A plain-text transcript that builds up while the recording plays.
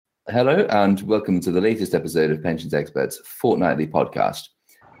Hello and welcome to the latest episode of Pensions Experts Fortnightly Podcast.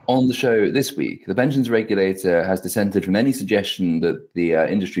 On the show this week, the pensions regulator has dissented from any suggestion that the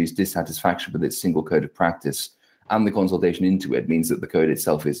industry's dissatisfaction with its single code of practice and the consultation into it means that the code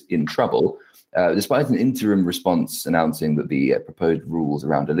itself is in trouble, despite an interim response announcing that the proposed rules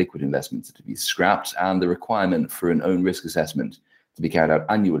around illiquid investments are to be scrapped and the requirement for an own risk assessment to be carried out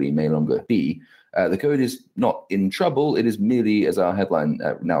annually may longer be. The code is not in trouble. It is merely, as our headline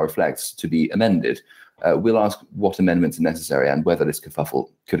now reflects, to be amended. We'll ask what amendments are necessary and whether this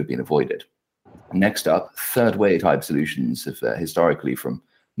kerfuffle could have been avoided. Next up, third way type solutions have historically, from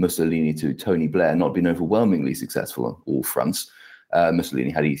Mussolini to Tony Blair, not been overwhelmingly successful on all fronts.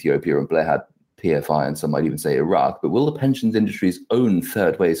 Mussolini had Ethiopia and Blair had PFI and some might even say Iraq. But will the pensions industry's own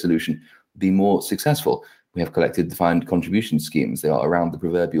third way solution be more successful? We have collected defined contribution schemes. They are around the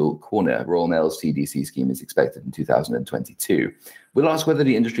proverbial corner. Royal Mail's CDC scheme is expected in 2022. We'll ask whether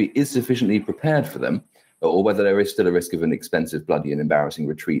the industry is sufficiently prepared for them or whether there is still a risk of an expensive, bloody and embarrassing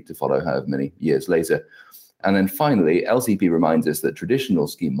retreat to follow however many years later. And then finally, LCP reminds us that traditional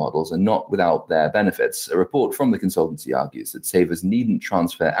scheme models are not without their benefits. A report from the consultancy argues that savers needn't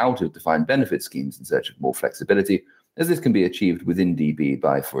transfer out of defined benefit schemes in search of more flexibility, as this can be achieved within DB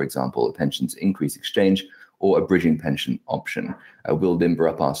by, for example, a pensions increase exchange or a bridging pension option. We'll limber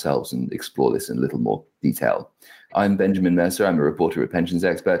up ourselves and explore this in a little more detail. I'm Benjamin Mercer. I'm a reporter at Pensions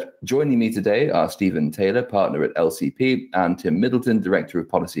Expert. Joining me today are Stephen Taylor, partner at LCP, and Tim Middleton, Director of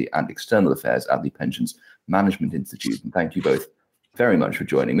Policy and External Affairs at the Pensions Management Institute. And thank you both very much for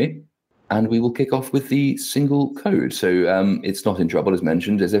joining me. And we will kick off with the single code. So it's not in trouble, as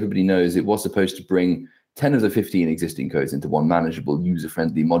mentioned. As everybody knows, it was supposed to bring 10 of the 15 existing codes into one manageable,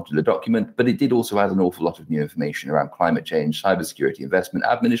 user-friendly modular document, but it did also add an awful lot of new information around climate change, cybersecurity, investment,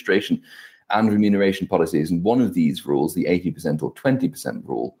 administration, and remuneration policies. And one of these rules, the 80% or 20%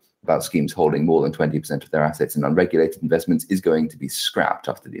 rule about schemes holding more than 20% of their assets in unregulated investments, is going to be scrapped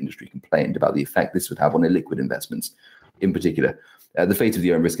after the industry complained about the effect this would have on illiquid investments in particular. The fate of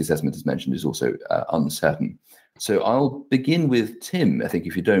the own risk assessment, as mentioned, is also uncertain. So I'll begin with Tim, I think,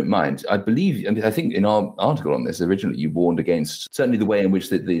 if you don't mind. I think in our article on this, originally you warned against certainly the way in which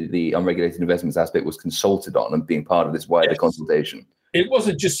the unregulated investments aspect was consulted on and being part of this wider consultation. It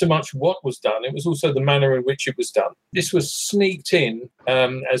wasn't just so much what was done, it was also the manner in which it was done. This was sneaked in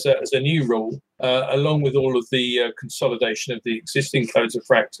as a new rule, along with all of the consolidation of the existing codes of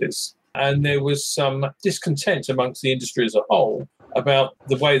practice. And there was some discontent amongst the industry as a whole about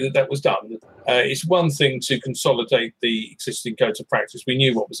the way that was done. It's one thing to consolidate the existing codes of practice. We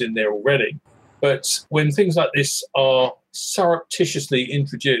knew what was in there already. But when things like this are surreptitiously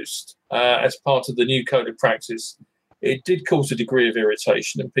introduced as part of the new code of practice, it did cause a degree of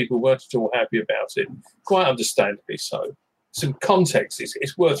irritation and people weren't at all happy about it, quite understandably so. Some context,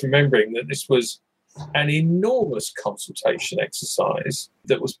 it's worth remembering that this was an enormous consultation exercise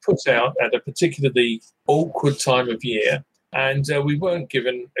that was put out at a particularly awkward time of year, and we weren't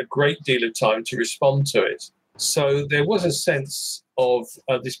given a great deal of time to respond to it. So there was a sense of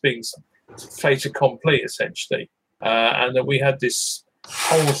this being fait accompli, essentially, and that we had this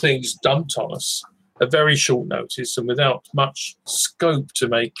whole thing just dumped on us at very short notice and without much scope to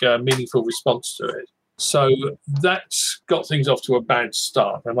make a meaningful response to it. So that got things off to a bad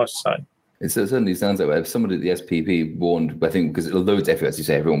start, I must say. It certainly sounds that way. If somebody at the SPP warned, I think, because although it's as you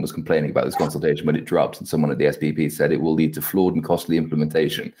say, everyone was complaining about this consultation when it dropped, and someone at the SPP said it will lead to flawed and costly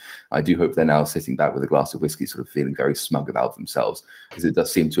implementation. I do hope they're now sitting back with a glass of whiskey, sort of feeling very smug about themselves, because it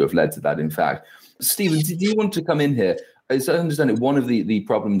does seem to have led to that, in fact. Stephen, do you want to come in here? As I understand it, one of the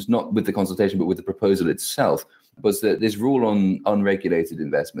problems, not with the consultation, but with the proposal itself, was that this rule on unregulated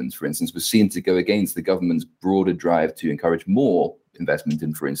investments, for instance, was seen to go against the government's broader drive to encourage more investment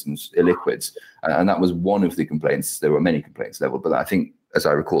in, for instance, illiquids. And that was one of the complaints. There were many complaints leveled, but I think, as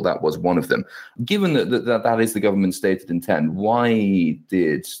I recall, that was one of them. Given that is the government's stated intent, why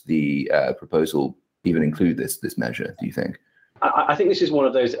did the proposal even include this measure, do you think? I think this is one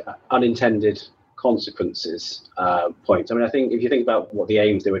of those unintended consequences points. I mean, I think if you think about what the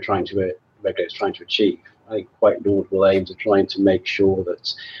aims they were regulators trying to achieve, I think quite laudable aims of trying to make sure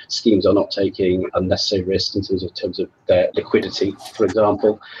that schemes are not taking unnecessary risks in terms of their liquidity, for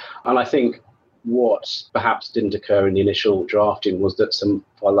example. And I think what perhaps didn't occur in the initial drafting was that some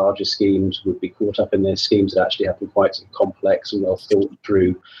of our larger schemes would be caught up in their schemes that actually have quite some complex and well thought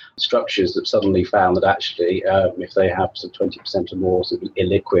through structures that suddenly found that actually if they have some 20% or more sort of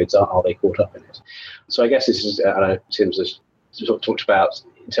illiquids, are they caught up in it? So I guess this is, I know Tim's sort of talked about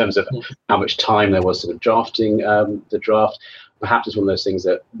in terms of how much time there was sort of drafting the draft. perhaps it's one of those things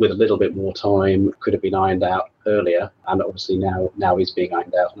that with a little bit more time could have been ironed out earlier, and obviously now is being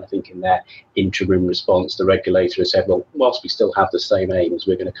ironed out. And I think in their interim response, the regulator has said, well, whilst we still have the same aims,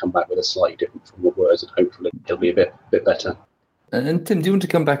 we're going to come back with a slightly different form of words, and hopefully it'll be a bit better. And Tim, do you want to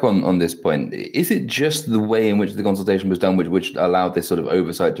come back on this point? Is it just the way in which the consultation was done which allowed this sort of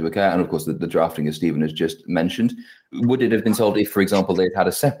oversight to occur? And of course, the drafting, as Stephen has just mentioned, would it have been solved if, for example, they'd had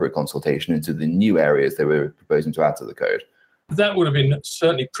a separate consultation into the new areas they were proposing to add to the code? That would have been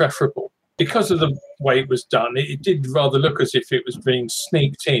certainly preferable. Because of the way it was done, it did rather look as if it was being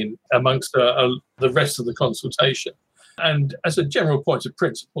sneaked in amongst the rest of the consultation. And as a general point of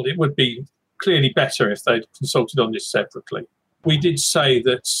principle, it would be clearly better if they'd consulted on this separately. We did say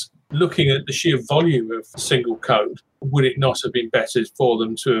that looking at the sheer volume of single code, would it not have been better for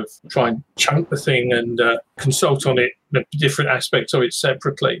them to have tried and chunk the thing and consult on it, the different aspects of it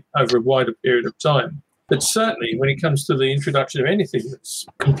separately over a wider period of time? But certainly when it comes to the introduction of anything that's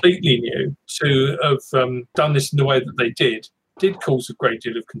completely new, to have done this in the way that they did cause a great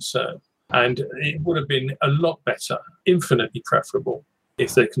deal of concern. And it would have been a lot better, infinitely preferable,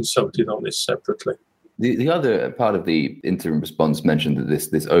 if they consulted on this separately. The other part of the interim response mentioned that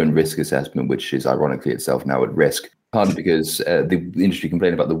this own risk assessment, which is ironically itself now at risk, partly because the industry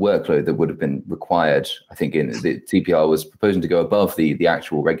complained about the workload that would have been required. I think in the TPR was proposing to go above the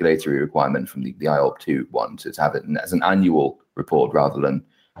actual regulatory requirement from the IOP2 one to have it as an annual report rather than,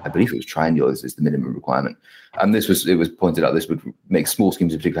 I believe it was triennial is the minimum requirement. And it was pointed out this would make small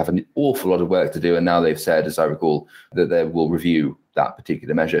schemes in particular have an awful lot of work to do. And now they've said, as I recall, that they will review that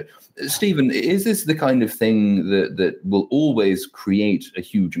particular measure. Stephen, is this the kind of thing that will always create a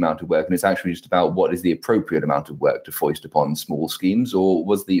huge amount of work, and it's actually just about what is the appropriate amount of work to foist upon small schemes, or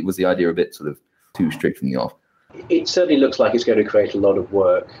was the idea a bit sort of too strict from the off? It certainly looks like it's going to create a lot of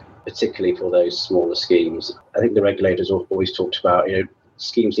work, particularly for those smaller schemes. I think the regulators always talked about,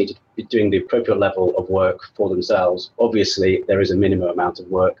 schemes need to be doing the appropriate level of work for themselves. Obviously, there is a minimum amount of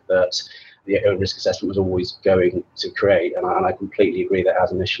work that the own risk assessment was always going to create. And I completely agree that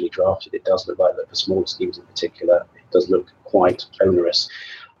as initially drafted, it does look like that for smaller schemes in particular, it does look quite onerous.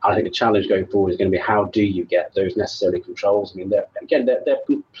 I think the challenge going forward is going to be how do you get those necessary controls? I mean, they're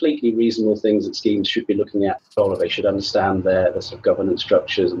completely reasonable things that schemes should be looking at. They should understand their sort of governance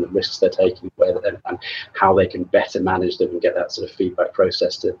structures and the risks they're taking, and how they can better manage them and get that sort of feedback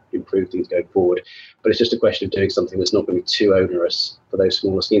process to improve things going forward. But it's just a question of doing something that's not going to be too onerous for those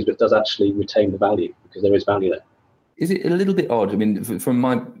smaller schemes, but does actually retain the value, because there is value there. Is it a little bit odd? I mean, from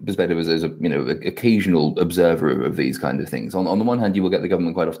my perspective as a occasional observer of these kind of things, on the one hand, you will get the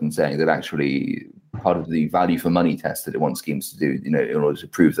government quite often saying that actually part of the value for money test that it wants schemes to do, in order to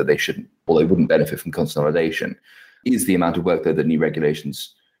prove that they shouldn't or they wouldn't benefit from consolidation, is the amount of work that new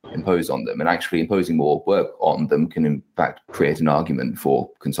regulations impose on them. And actually imposing more work on them can in fact create an argument for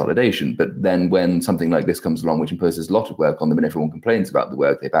consolidation. But then when something like this comes along, which imposes a lot of work on them and everyone complains about the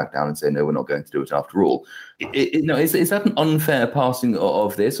work, they back down and say, no, we're not going to do it after all. Is that an unfair passing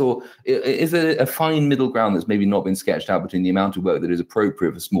of this, or is there a fine middle ground that's maybe not been sketched out between the amount of work that is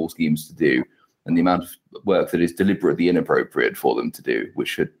appropriate for small schemes to do and the amount of work that is deliberately inappropriate for them to do, which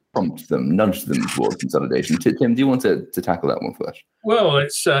should nudge them towards consolidation? Tim, do you want to tackle that one first? Well,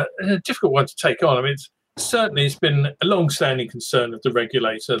 it's a difficult one to take on. I mean, certainly it's been a long-standing concern of the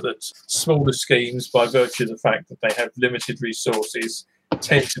regulator that smaller schemes, by virtue of the fact that they have limited resources,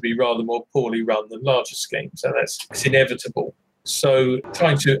 tend to be rather more poorly run than larger schemes, and it's inevitable. So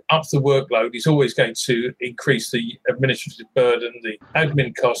trying to up the workload is always going to increase the administrative burden. The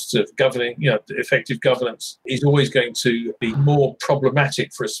admin costs of governing, effective governance is always going to be more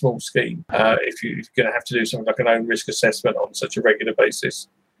problematic for a small scheme if you're going to have to do something like an own risk assessment on such a regular basis.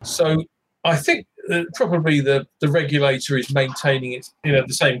 So I think probably the regulator is maintaining its, the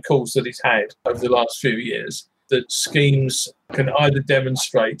same course that it's had over the last few years, that schemes can either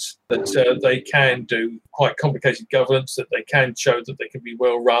demonstrate that they can do quite complicated governance, that they can show that they can be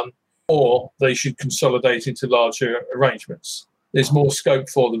well run, or they should consolidate into larger arrangements. There's more scope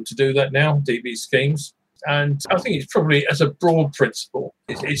for them to do that now, DB schemes. And I think it's probably, as a broad principle,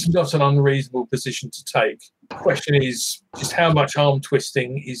 it's not an unreasonable position to take. The question is just how much arm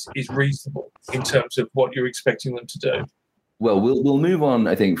twisting is reasonable in terms of what you're expecting them to do. Well, we'll move on,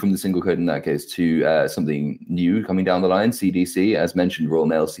 I think, from the single code in that case to something new coming down the line. CDC, as mentioned, Royal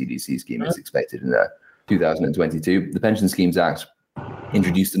Mail CDC scheme is expected in 2022. The Pension Schemes Act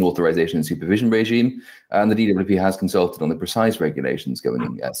introduced an authorization and supervision regime, and the DWP has consulted on the precise regulations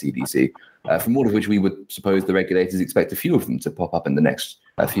governing CDC, from all of which we would suppose the regulators expect a few of them to pop up in the next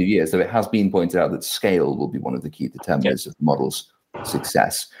few years. So it has been pointed out that scale will be one of the key determinants of the models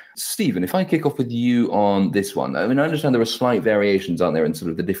success. Stephen, if I kick off with you on this one, I mean, I understand there are slight variations, aren't there, in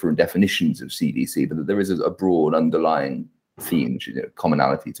sort of the different definitions of CDC, but there is a broad underlying theme, which is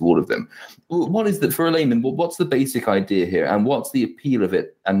commonality to all of them. What is that for a layman? What's the basic idea here, and what's the appeal of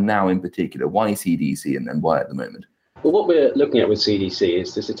it? And now, in particular, why CDC and why at the moment? Well, what we're looking at with CDC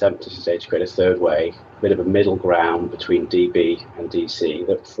is this attempt to create a third way, a bit of a middle ground between DB and DC,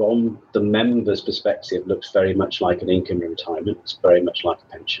 that from the member's perspective looks very much like an income in retirement, it's very much like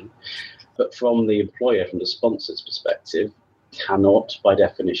a pension. But from the employer, from the sponsor's perspective, cannot, by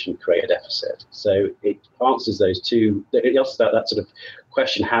definition, create a deficit. So it answers those two, it answers that sort of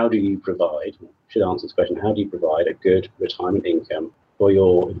question, how do you provide, should answer this question, how do you provide a good retirement income for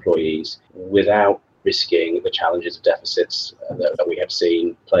your employees without risking the challenges of deficits that we have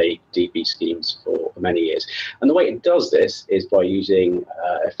seen plague DB schemes for many years. And the way it does this is by using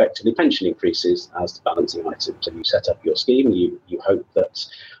effectively pension increases as the balancing item. So you set up your scheme, you hope that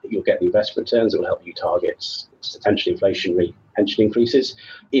you'll get the investment returns that will help you target potentially inflationary pension increases.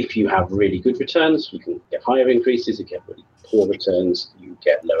 If you have really good returns, you can get higher increases. If you have really poor returns, you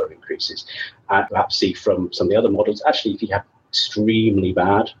get lower increases. And perhaps see from some of the other models, actually, if you have extremely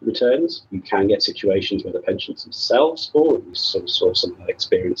bad returns, you can get situations where the pensions themselves fall. We saw some of that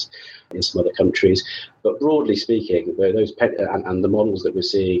experience in some other countries. But broadly speaking, those and the models that we're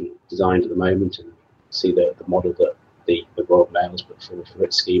seeing designed at the moment, and see the model that the Royal Mail has put forward for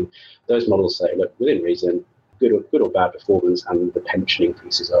its scheme, those models say, look, within reason, good or bad performance, and the pension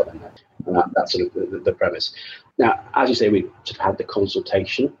increases are in there. And that's sort of the premise. Now, as you say, we sort of had the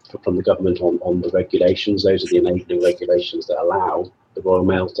consultation from the government on the regulations. Those are the enabling regulations that allow the Royal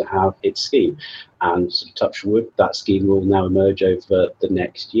Mail to have its scheme. And sort of touch wood, that scheme will now emerge over the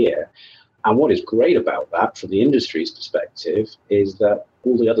next year. And what is great about that, from the industry's perspective, is that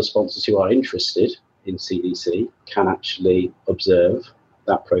all the other sponsors who are interested in CDC can actually observe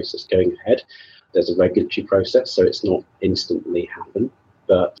that process going ahead. There's a regulatory process, so it's not instantly happen.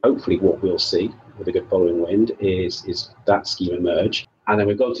 But hopefully what we'll see with a good following wind is that scheme emerge. And then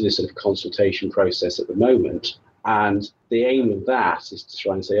we've gone through this sort of consultation process at the moment. And the aim of that is to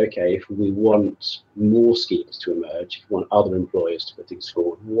try and say, okay, if we want more schemes to emerge, if we want other employers to put things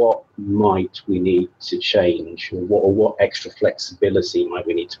forward, what might we need to change, or what extra flexibility might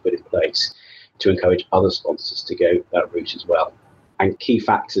we need to put in place to encourage other sponsors to go that route as well? And key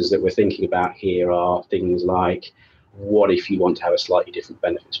factors that we're thinking about here are things like, what if you want to have a slightly different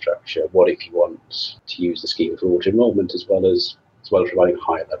benefit structure? What if you want to use the scheme for auto enrolment as well as providing a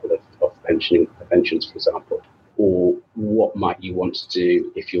higher level of pensions, for example? Or what might you want to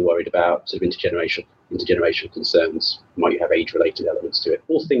do if you're worried about sort of intergenerational concerns? Might you have age-related elements to it?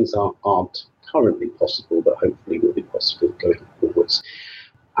 All things aren't currently possible, but hopefully will be possible going forwards.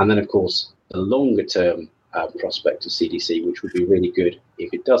 And then, of course, the longer-term prospect of CDC, which would be really good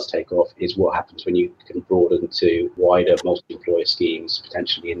if it does take off, is what happens when you can broaden to wider multi-employer schemes,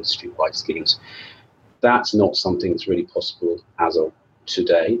 potentially industry-wide schemes. That's not something that's really possible as of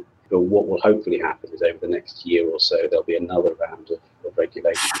today, but what will hopefully happen is over the next year or so, there'll be another round of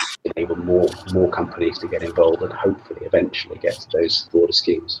regulation to enable more companies to get involved and hopefully eventually get to those broader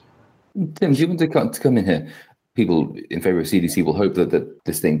schemes. Tim, do you want to come in here? People in favour of CDC will hope that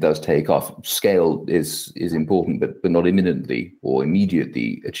this thing does take off. Scale is important, but not imminently or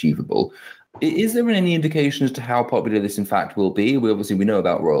immediately achievable. Is there any indication as to how popular this in fact will be? We know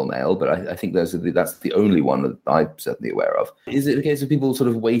about Royal Mail, but I think that's the only one that I'm certainly aware of. Is it a case of people sort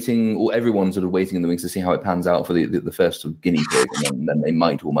of waiting, or everyone sort of waiting in the wings to see how it pans out for the first sort of guinea pig, and then they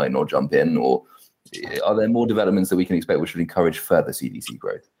might or might not jump in? Or are there more developments that we can expect which would encourage further CDC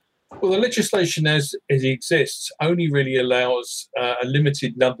growth? Well, the legislation as it exists only really allows a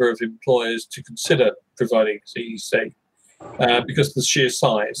limited number of employers to consider providing CDC because of the sheer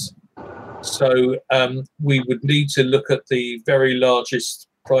size. So we would need to look at the very largest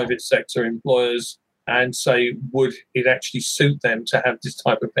private sector employers and say, would it actually suit them to have this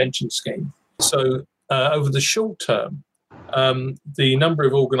type of pension scheme? So over the short term, the number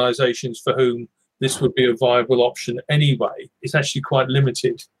of organisations for whom this would be a viable option anyway is actually quite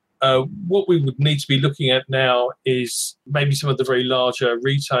limited. What we would need to be looking at now is maybe some of the very larger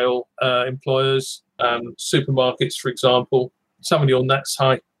retail employers, supermarkets, for example, somebody on that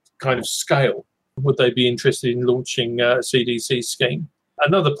kind of scale. Would they be interested in launching a CDC scheme?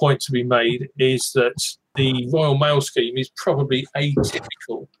 Another point to be made is that the Royal Mail scheme is probably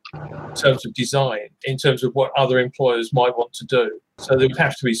atypical in terms of design, in terms of what other employers might want to do. So there would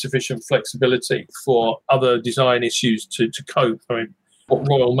have to be sufficient flexibility for other design issues to cope. I mean, what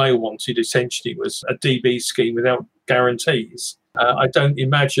Royal Mail wanted essentially was a DB scheme without guarantees. I don't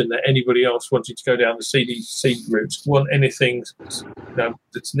imagine that anybody else wanting to go down the CDC route want anything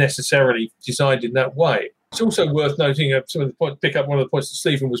that's necessarily designed in that way. It's also worth noting, pick up one of the points that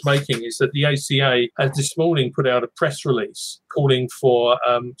Stephen was making, is that the ACA has this morning put out a press release calling for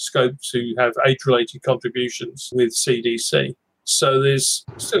scope to have age-related contributions with CDC. So there's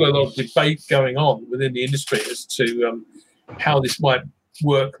still a lot of debate going on within the industry as to how this might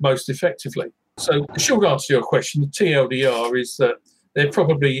work most effectively. So the short answer to your question, the TLDR, is that there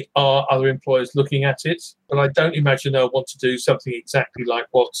probably are other employers looking at it, but I don't imagine they'll want to do something exactly like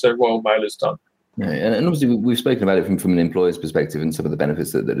what Royal Mail has done. Yeah, and obviously we've spoken about it from an employer's perspective and some of the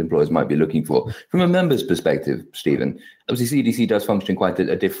benefits that employers might be looking for. From a member's perspective, Stephen, obviously CDC does function quite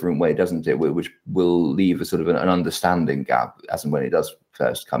a different way, doesn't it? Which will leave a sort of an understanding gap as and when it does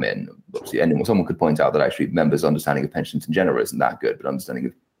first come in. Obviously, someone could point out that actually members' understanding of pensions in general isn't that good, but understanding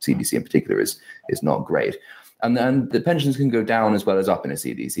of CDC in particular is not great. And then the pensions can go down as well as up in a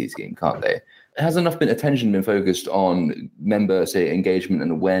CDC scheme, can't they? Has enough attention been focused on member, say, engagement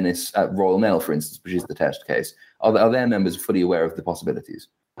and awareness at Royal Mail, for instance, which is the test case? Are their members fully aware of the possibilities?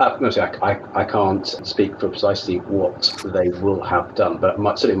 I can't speak for precisely what they will have done, but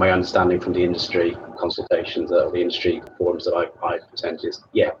certainly my understanding from the industry consultations or the industry forums that I've attended is,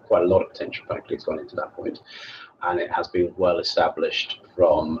 quite a lot of attention, frankly, has gone into that point. And it has been well established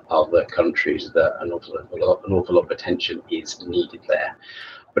from other countries that an awful lot of attention is needed there.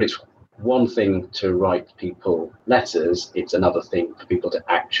 But it's one thing to write people letters, it's another thing for people to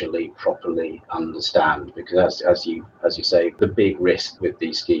actually properly understand, because as you say, the big risk with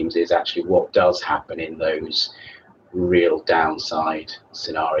these schemes is actually what does happen in those real downside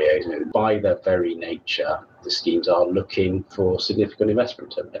scenarios. By their very nature, the schemes are looking for significant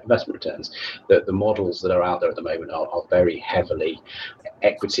investment returns. The models that are out there at the moment are very heavily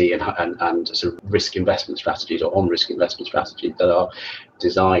equity and sort of risk investment strategies or on-risk investment strategies that are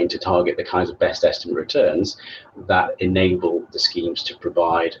designed to target the kinds of best estimate returns that enable the schemes to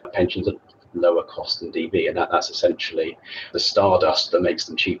provide pensions at lower cost than DB. And that's essentially the stardust that makes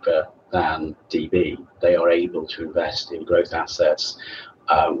them cheaper than DB. They are able to invest in growth assets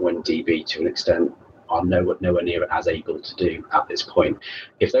when DB, to an extent, are nowhere near as able to do at this point.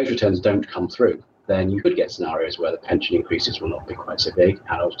 If those returns don't come through, then you could get scenarios where the pension increases will not be quite so big,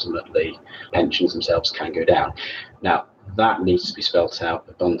 and ultimately pensions themselves can go down. Now, that needs to be spelt out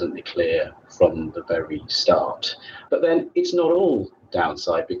abundantly clear from the very start. But then it's not all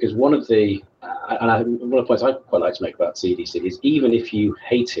downside, because one of the points I'd quite like to make about CDC is, even if you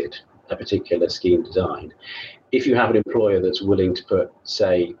hated a particular scheme design, if you have an employer that's willing to put,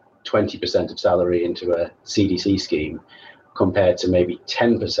 say, 20% of salary into a CDC scheme compared to maybe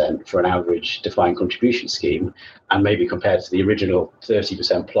 10% for an average defined contribution scheme, and maybe compared to the original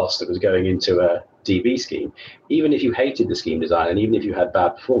 30% plus that was going into a DB scheme, even if you hated the scheme design and even if you had bad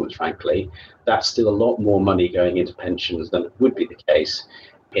performance, frankly, that's still a lot more money going into pensions than would be the case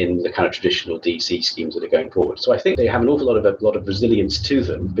in the kind of traditional DC schemes that are going forward. So I think they have an awful lot of resilience to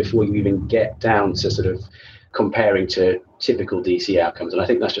them before you even get down to sort of comparing to typical DC outcomes. And I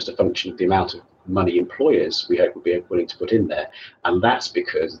think that's just a function of the amount of money employers, we hope, will be willing to put in there. And that's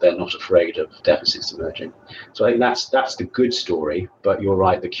because they're not afraid of deficits emerging. So I think that's the good story. But you're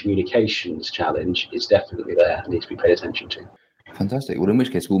right, the communications challenge is definitely there and needs to be paid attention to. Fantastic. Well, in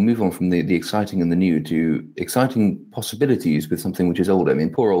which case, we'll move on from the exciting and the new to exciting possibilities with something which is older. I mean,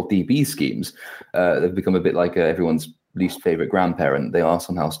 poor old DB schemes, they've become a bit like everyone's least favorite grandparent. They are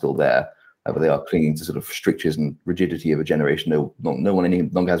somehow still there, but they are clinging to sort of strictures and rigidity of a generation no one any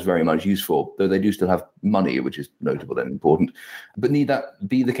longer has very much use for, though they do still have money, which is notable and important. But need that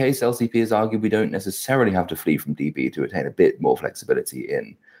be the case? LCP has argued we don't necessarily have to flee from DB to attain a bit more flexibility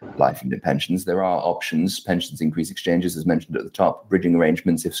in life and in pensions. There are options, pensions increase exchanges, as mentioned at the top, bridging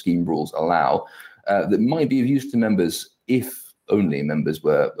arrangements if scheme rules allow, that might be of use to members if only members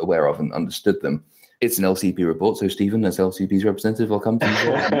were aware of and understood them. It's an LCP report, so Stephen, as LCP's representative, I'll come to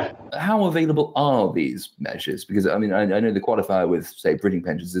you. How available are these measures? Because, I mean, I know the qualifier with, say, bridging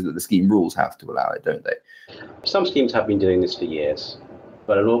pensions is that the scheme rules have to allow it, don't they? Some schemes have been doing this for years,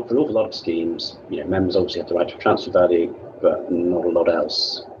 but an awful lot of schemes, members obviously have the right to transfer value, but not a lot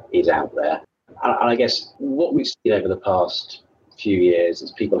else is out there. And I guess what we've seen over the past few years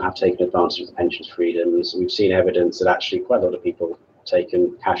is people have taken advantage of the pensions freedoms. We've seen evidence that actually quite a lot of people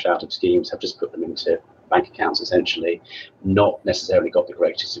taken cash out of schemes, have just put them into bank accounts, essentially, not necessarily got the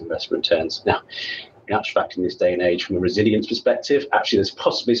greatest investment returns. Now, in actual fact, in this day and age, from a resilience perspective, actually, there's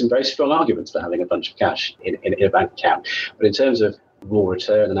possibly some very strong arguments for having a bunch of cash in a bank account. But in terms of raw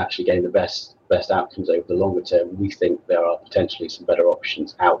return and actually getting the best outcomes over the longer term, we think there are potentially some better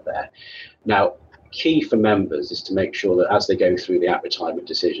options out there. Now, key for members is to make sure that as they go through the at-retirement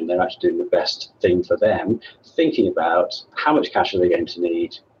decision, they're actually doing the best thing for them, thinking about how much cash are they going to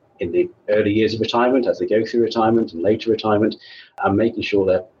need in the early years of retirement, as they go through retirement and later retirement, and making sure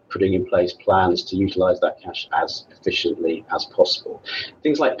they're putting in place plans to utilise that cash as efficiently as possible.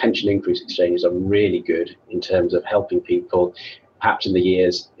 Things like pension increase exchanges are really good in terms of helping people, perhaps in the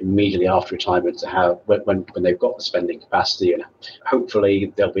years immediately after retirement, to have when they've got the spending capacity, and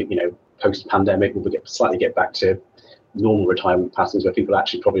hopefully they'll be, post-pandemic, we'll slightly get back to normal retirement patterns where people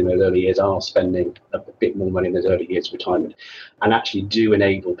actually probably in those early years are spending a bit more money in those early years of retirement, and actually do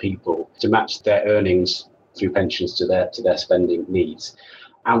enable people to match their earnings through pensions to their spending needs,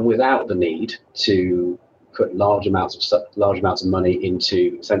 and without the need to put large amounts of money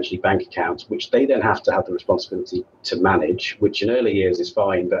into essentially bank accounts, which they then have to have the responsibility to manage, which in early years is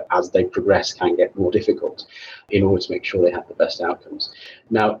fine, but as they progress can get more difficult, in order to make sure they have the best outcomes.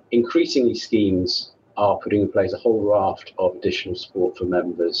 Now, increasingly schemes are putting in place a whole raft of additional support for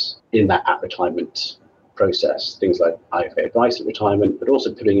members in that at-retirement process, things like IFA advice at retirement, but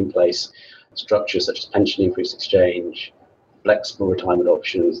also putting in place structures such as pension increase exchange, flexible retirement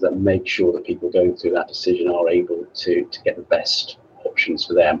options that make sure that people going through that decision are able to get the best options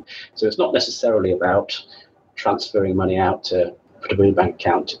for them. So it's not necessarily about transferring money out to put it in a bank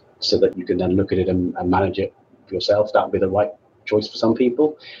account so that you can then look at it and manage it for yourself. That would be the right choice for some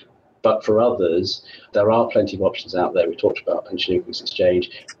people. But for others, there are plenty of options out there. We talked about pension increase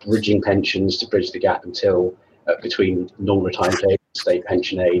exchange, bridging pensions to bridge the gap until between normal retirement age and state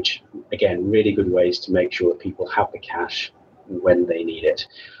pension age. Again, really good ways to make sure that people have the cash when they need it.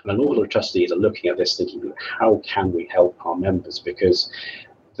 And an awful of trustees are looking at this thinking, how can we help our members? Because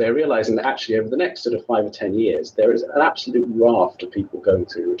they're realising that actually over the next sort of 5 or 10 years, there is an absolute raft of people going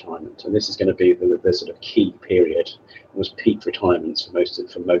through retirement. And this is going to be the sort of key period, almost peak retirements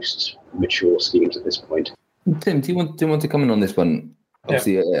for most mature schemes at this point. Tim, do you want to comment on this one?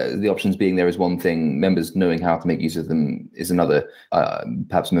 Obviously, the options being there is one thing. Members knowing how to make use of them is another.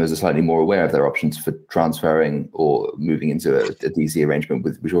 Perhaps members are slightly more aware of their options for transferring or moving into a DC arrangement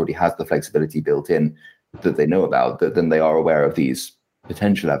which already has the flexibility built in that they know about, than they are aware of these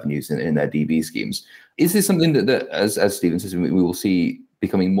potential avenues in their DB schemes. Is this something that as Stephen says, we will see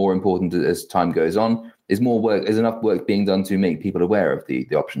becoming more important as time goes on? Is enough work being done to make people aware of the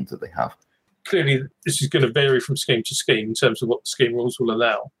options that they have? Clearly, this is going to vary from scheme to scheme in terms of what the scheme rules will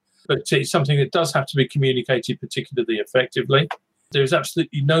allow. But it's something that does have to be communicated particularly effectively. There is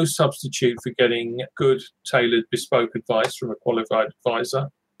absolutely no substitute for getting good, tailored, bespoke advice from a qualified advisor.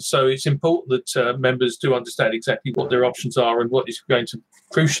 So it's important that members do understand exactly what their options are and what is going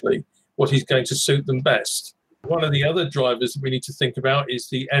to suit them best. One of the other drivers that we need to think about is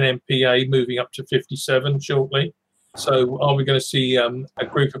the NMPA moving up to 57 shortly. So are we going to see a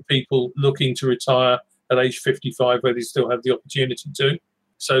group of people looking to retire at age 55 where they still have the opportunity to?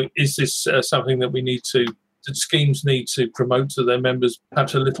 So is this something that that schemes need to promote to their members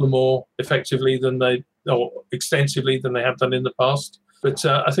perhaps a little more effectively or extensively than they have done in the past? But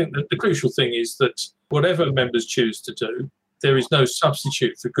I think that the crucial thing is that whatever members choose to do, there is no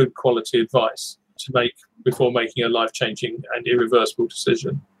substitute for good quality advice to make before making a life-changing and irreversible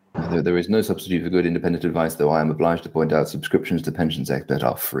decision. There is no substitute for good independent advice, though I am obliged to point out subscriptions to Pensions Expert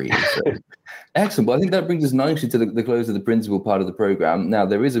are free. So. Excellent. Well, I think that brings us nicely to the close of the principal part of the programme. Now,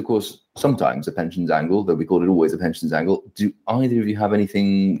 there is, of course, sometimes a pensions angle, though we call it always a pensions angle. Do either of you have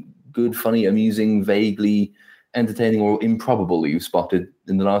anything good, funny, amusing, vaguely entertaining or improbable that you've spotted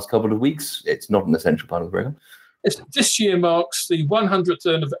in the last couple of weeks? It's not an essential part of the programme. This year marks the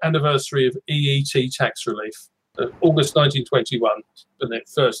 100th anniversary of EET tax relief. August 1921 when it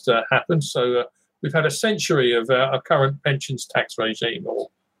first happened. So we've had a century of our current pensions tax regime, or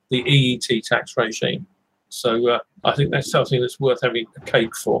the EET tax regime. So I think that's something that's worth having a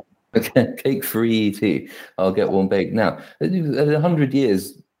cake for. Okay, cake for EET. I'll get one baked. Now, at 100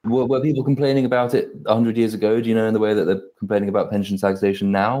 years, were people complaining about it 100 years ago? Do you know in the way that they're complaining about pension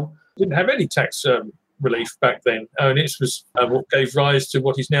taxation now? Didn't have any tax relief back then, and it was what gave rise to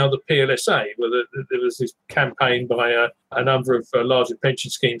what is now the PLSA, where there was this campaign by a number of larger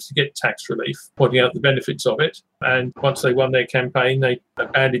pension schemes to get tax relief, pointing out the benefits of it. And once they won their campaign, they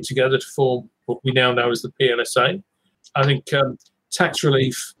banded together to form what we now know as the PLSA. I think tax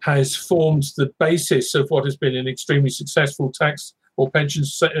relief has formed the basis of what has been an extremely successful tax or pension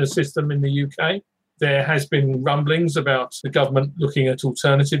system in the UK. There has been rumblings about the government looking at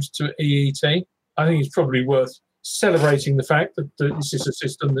alternatives to EET. I think it's probably worth celebrating the fact that this is a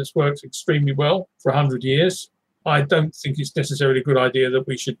system that's worked extremely well for 100 years. I don't think it's necessarily a good idea that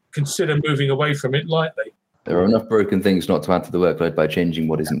we should consider moving away from it lightly. There are enough broken things not to add to the workload by changing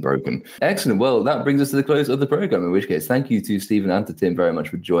what isn't broken. Excellent. Well, that brings us to the close of the program, in which case, thank you to Stephen and to Tim very much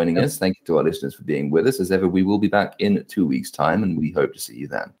for joining us. Thank you to our listeners for being with us. As ever, we will be back in 2 weeks' time, and we hope to see you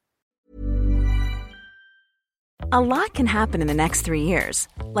then. A lot can happen in the next 3 years.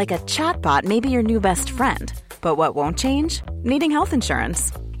 Like a chatbot may be your new best friend. But what won't change? Needing health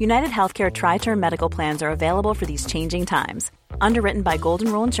insurance. United Healthcare Tri-Term Medical Plans are available for these changing times. Underwritten by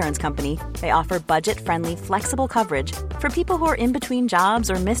Golden Rule Insurance Company, they offer budget-friendly, flexible coverage for people who are in between jobs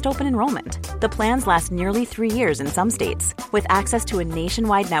or missed open enrollment. The plans last nearly 3 years in some states, with access to a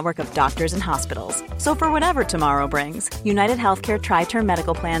nationwide network of doctors and hospitals. So for whatever tomorrow brings, United Healthcare Tri-Term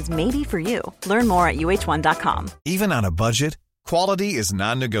Medical Plans may be for you. Learn more at uh1.com. Even on a budget, quality is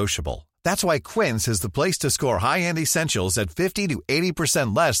non-negotiable. That's why Quince is the place to score high-end essentials at 50 to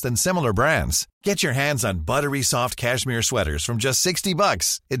 80% less than similar brands. Get your hands on buttery soft cashmere sweaters from just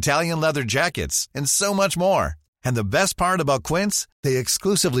 $60, Italian leather jackets, and so much more. And the best part about Quince, they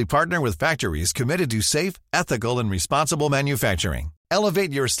exclusively partner with factories committed to safe, ethical, and responsible manufacturing.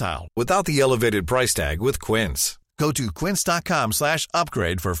 Elevate your style without the elevated price tag with Quince. Go to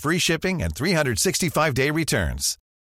quince.com/upgrade for free shipping and 365-day returns.